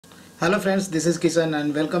Hello friends, this is Kishan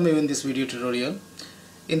and welcome you in this video tutorial.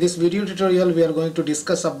 In this video tutorial we are going to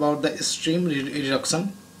discuss about the stream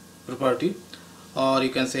reduction property, or you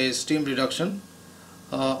can say stream reduction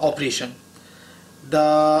operation.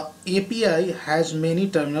 The API has many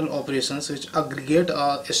terminal operations which aggregate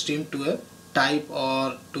a stream to a type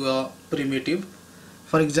or to a primitive.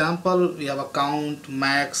 For example, we have a count,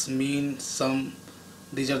 max, mean, sum.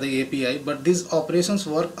 These are the API, but these operations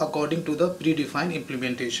work according to the predefined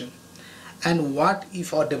implementation. And what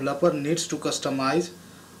if a developer needs to customize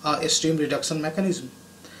a stream reduction mechanism?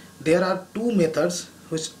 There are two methods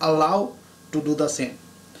which allow to do the same: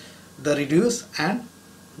 the reduce and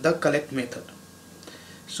the collect method.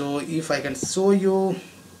 So if I can show you,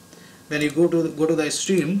 when you go to the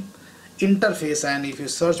stream interface and if you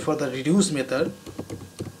search for the reduce method,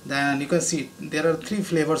 then you can see there are three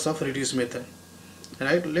flavors of reduce method,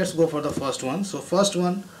 right? Let's go for the first one. So first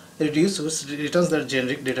one, reduce, which returns the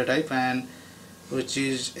generic data type, and which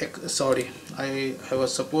is I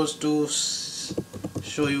was supposed to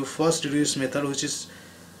show you first reduce method, which is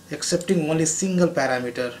accepting only single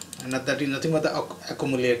parameter, and that is nothing but the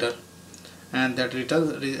accumulator, and that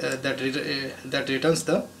returns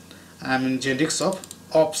the generics of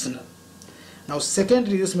optional. Now second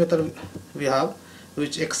reduce method we have,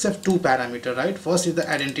 which accept two parameter, right? First is the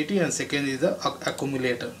identity and second is the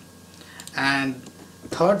accumulator. And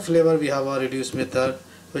third flavor we have a reduce method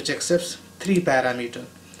which accepts three parameter,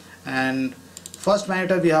 and first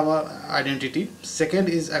parameter we have a identity, second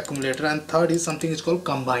is accumulator, and third is something is called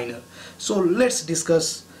combiner. So let's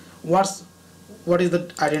discuss what is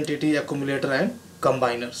the identity, accumulator and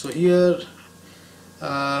combiner. So here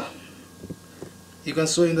you can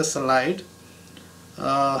show in the slide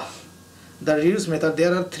the reduce method.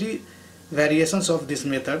 There are three variations of this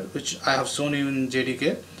method which I have shown you in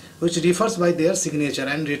JDK, which refers by their signature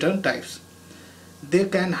and return types. They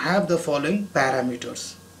can have the following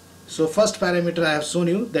parameters. So first parameter I have shown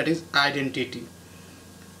you, that is identity.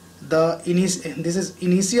 This is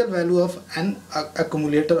initial value of an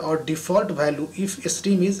accumulator or default value if a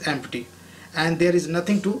stream is empty and there is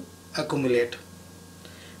nothing to accumulate.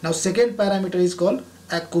 Now second parameter is called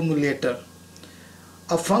accumulator,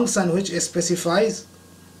 a function which specifies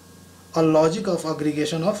a logic of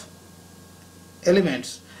aggregation of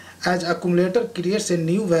elements, as accumulator creates a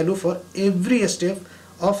new value for every step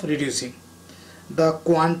of reducing. The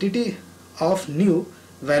quantity of new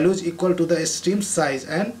values equal to the stream size,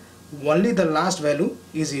 and only the last value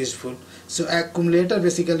is useful. So accumulator,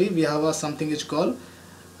 basically we have something which called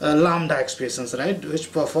lambda expressions, right,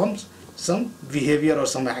 which performs some behavior or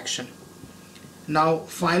some action. Now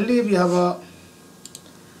finally we have a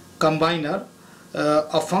combiner,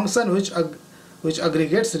 a function which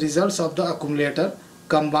aggregates results of the accumulator.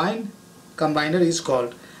 Combiner is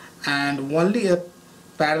called, and only a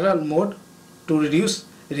parallel mode to reduce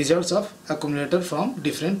results of accumulator from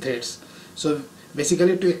different threads. So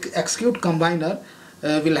basically to execute combiner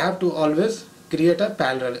we'll have to always create a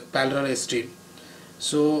parallel stream.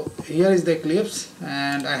 So here is the Eclipse,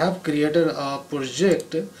 and I have created a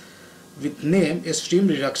project with name stream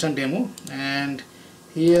reduction demo, and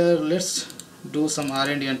here let's do some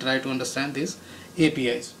R&D and try to understand these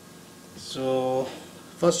APIs. So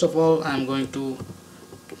first of all I am going to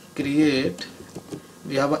create,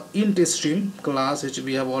 we have a int stream class which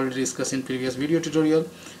we have already discussed in previous video tutorial.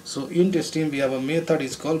 So int stream we have a method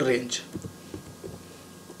is called range,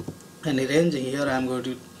 and range here I am going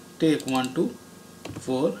to take 1 to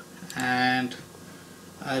 4 and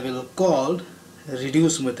I will call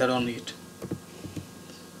reduce method on it.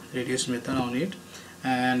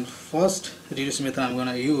 And first reduce method I'm going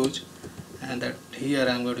to use, and that here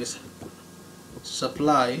I'm going to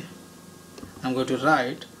supply, I'm going to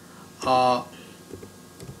write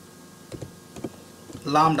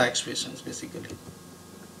lambda expressions, basically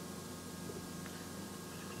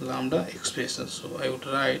lambda expressions. So I would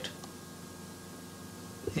write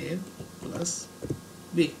A plus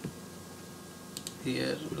B.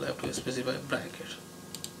 Here we'll have to specify bracket.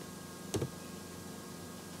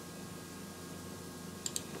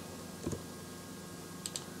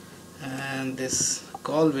 And this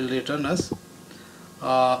call will return us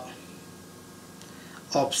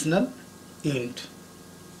optional int,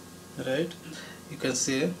 right? You can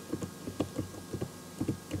say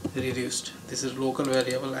reduced. This is local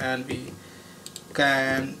variable, and we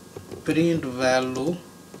can print value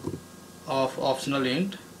of optional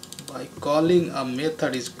int by calling a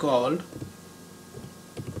method is called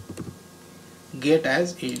get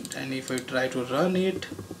as int. And if I try to run it,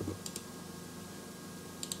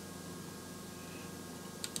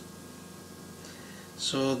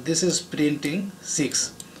 so this is printing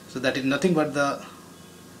 6. So that is nothing but the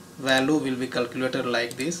value will be calculated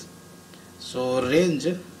like this. So range,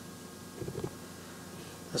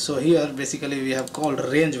 so here basically we have called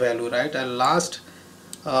range value, right? And last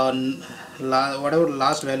whatever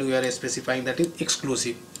last value we are specifying, that is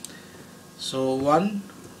exclusive. So 1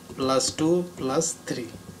 plus 2 plus 3,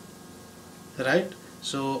 right?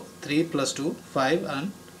 So 3 plus 2 5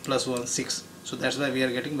 and plus 1 6. So that's why we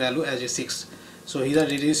are getting value as a 6. So here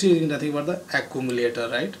reducer is nothing but the accumulator,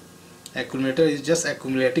 right? Accumulator is just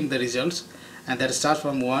accumulating the results, and that starts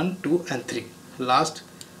from 1 2 and 3. Last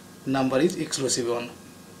number is exclusive one,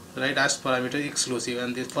 right? As parameter exclusive,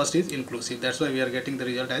 and this first is inclusive. That's why we are getting the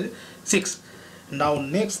result as 6. Now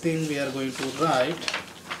next thing we are going to write.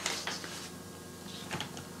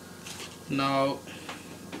 Now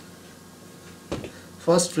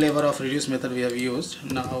first flavor of reduce method we have used.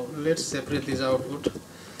 Now let's separate this output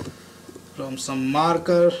from some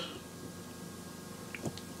marker.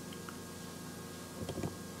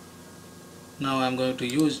 Now I'm going to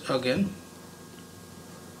use again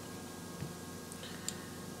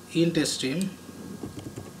int stream,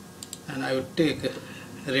 and I would take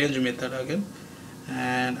range method again,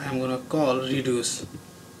 and I'm going to call reduce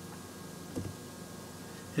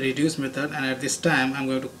method, and at this time I'm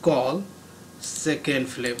going to call second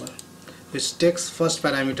flavor, which takes first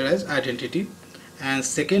parameter as identity, and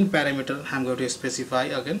second parameter I'm going to specify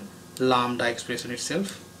again lambda expression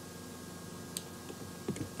itself.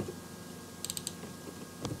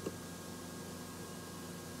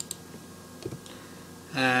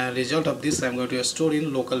 And result of this I'm going to store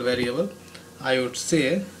in local variable. I would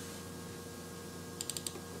say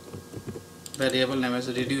variable name is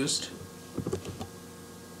reduced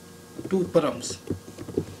to params,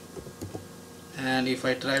 and if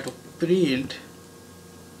I try to print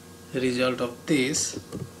result of this,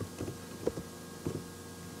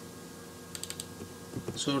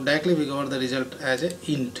 so directly we got the result as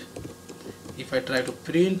a int. If I try to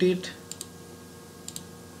print it,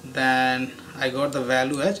 then I got the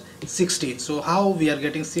value as 16. So how we are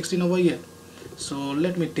getting 16 over here? So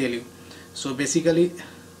let me tell you. So basically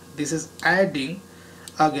this is adding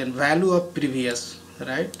again value of previous,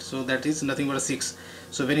 right? So that is nothing but a 6.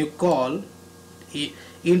 So when you call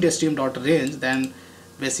int stream.range, then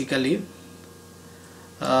basically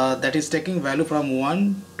that is taking value from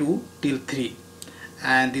 1 to till 3,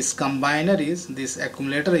 and this combiner is, this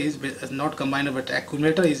accumulator is not combiner but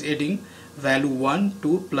accumulator is adding value 1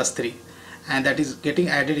 2 plus 3, and that is getting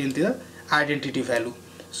added into the identity value.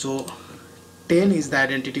 So 10 is the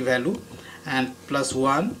identity value, and plus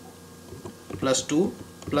 1 plus 2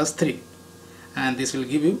 plus 3, and this will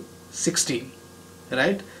give you 16,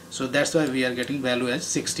 right? So that's why we are getting value as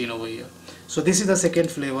 16 over here. So this is the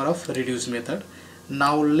second flavor of reduce method.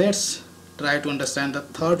 Now let's try to understand the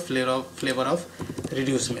third flavor of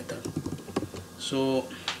reduce method. So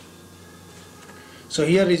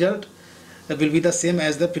here result will be the same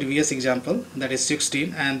as the previous example, that is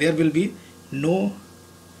 16, and there will be no,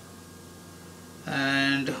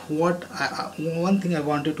 and what one thing I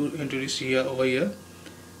wanted to introduce here over here,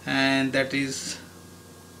 and that is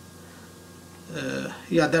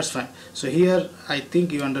yeah, that's fine. So here I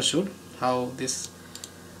think you understood how this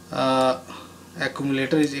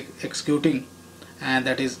accumulator is executing, and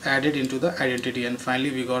that is added into the identity, and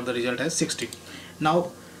finally we got the result as 16.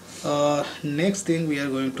 Now next thing we are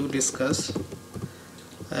going to discuss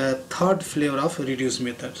third flavor of reduce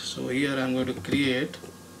method. So here I'm going to create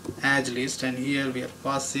as list, and here we are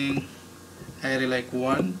passing array like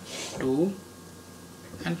 1 2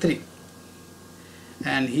 and 3,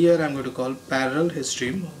 and here I'm going to call parallel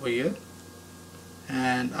stream over here,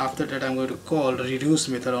 and after that I'm going to call reduce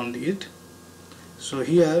method on it. So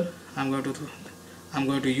here I'm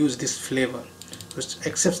going to use this flavor which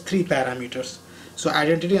accepts 3 parameters. So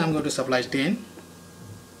identity I'm going to supply 10.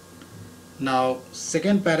 Now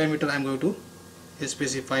second parameter I'm going to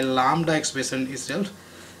specify lambda expression itself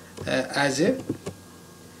as a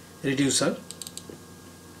reducer,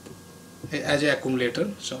 as a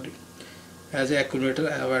accumulator, sorry, as a accumulator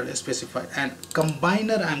I have specified, and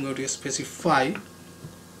combiner I'm going to specify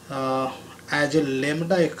as a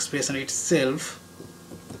lambda expression itself,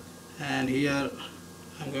 and here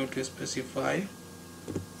I'm going to specify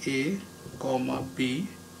A comma B,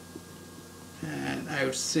 and I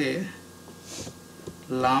would say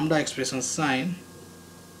lambda expression sign,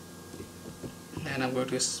 and I'm going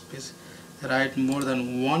to write more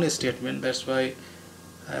than one statement. That's why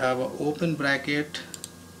I have an open bracket,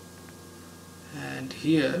 and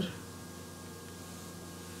here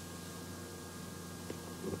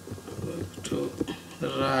I'm going to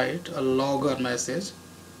write a logger message.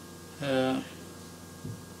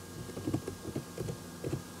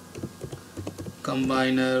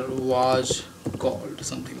 combiner was called,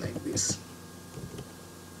 something like this.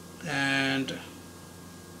 And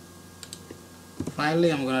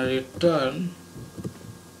finally I'm gonna return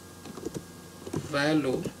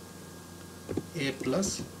value a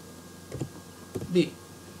plus b.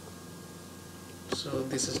 So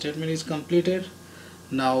this statement is completed.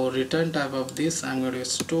 Now return type of this I'm going to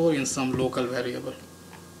store in some local variable.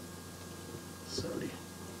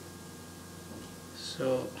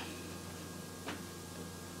 So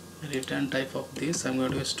return type of this I'm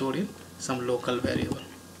going to store in some local variable,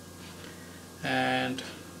 and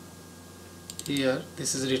here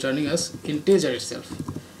this is returning us integer itself,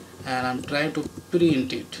 and I'm trying to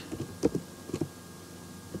print it.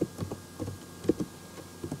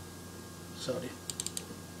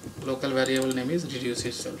 Local variable name is reduce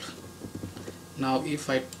itself. Now if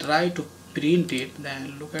I try to print it,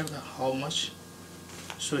 then look at how much.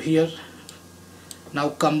 So here now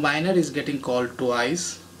combiner is getting called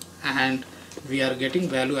twice and we are getting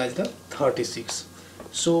value as the 36.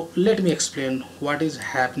 So let me explain what is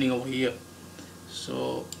happening over here.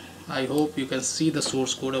 So I hope you can see the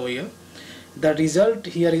source code over here. The result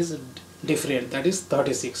here is different, that is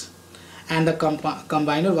 36, and the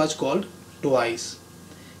combiner was called twice.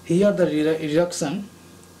 Here the reduction,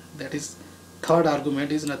 that is third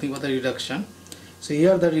argument, is nothing but the reduction. So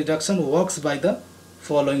here the reduction works by the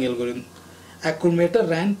following algorithm. Accumulator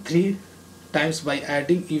ran 3 times by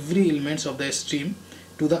adding every elements of the stream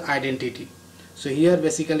to the identity. So here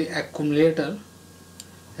basically accumulator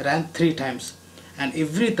ran 3 times, and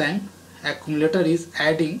every time accumulator is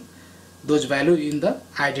adding those values in the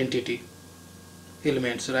identity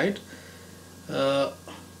elements, right?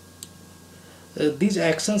 These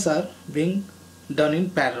actions are being done in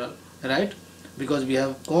parallel, right? Because we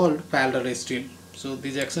have called parallel stream. So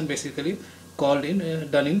these actions basically called in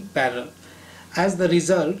done in parallel. As the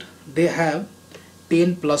result, they have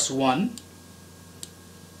 10 plus 1,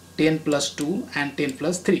 10 plus 2 and 10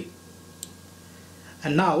 plus 3.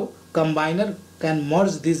 And now combiner can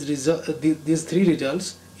merge these 3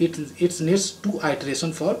 results. It needs 2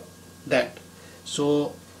 iterations for that.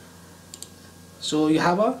 So you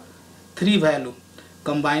have a 3 value.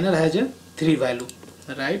 Combiner has a 3 value,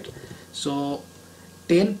 right? So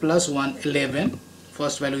 10 plus 1 11,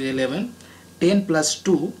 first value is 11, 10 plus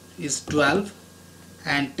 2 is 12,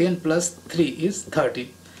 and 10 plus 3 is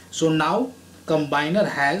 13. So now combiner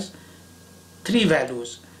has 3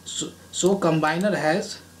 values. So combiner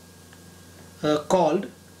has called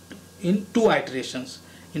in 2 iterations.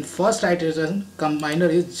 In first iteration, combiner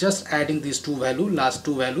is just adding these 2 value, last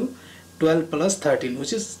 2 value, 12 plus 13,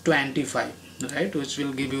 which is 25, right? Which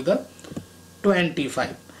will give you the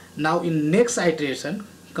 25. Now in next iteration,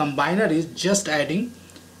 combiner is just adding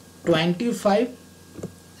 25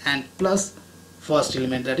 and plus first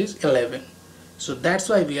element, that is 11. So that's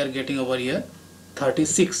why we are getting over here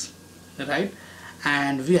 36, right?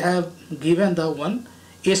 And we have given the one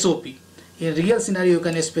SOP. In real scenario, you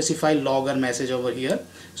can specify logger message over here.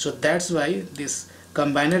 So that's why this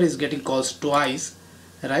combiner is getting calls twice,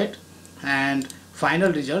 right? And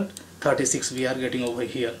final result 36 we are getting over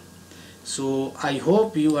here. So I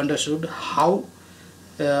hope you understood how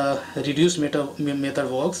reduce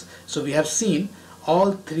method works. So we have seen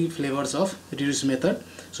all 3 flavors of reduce method.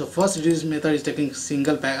 So first reduce method is taking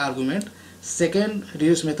single argument, second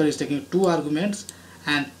reduce method is taking 2 arguments,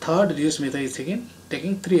 and third reduce method is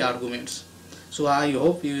taking 3 arguments. So I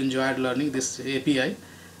hope you enjoyed learning this API,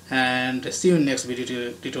 and see you in next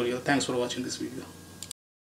video tutorial. Thanks for watching this video.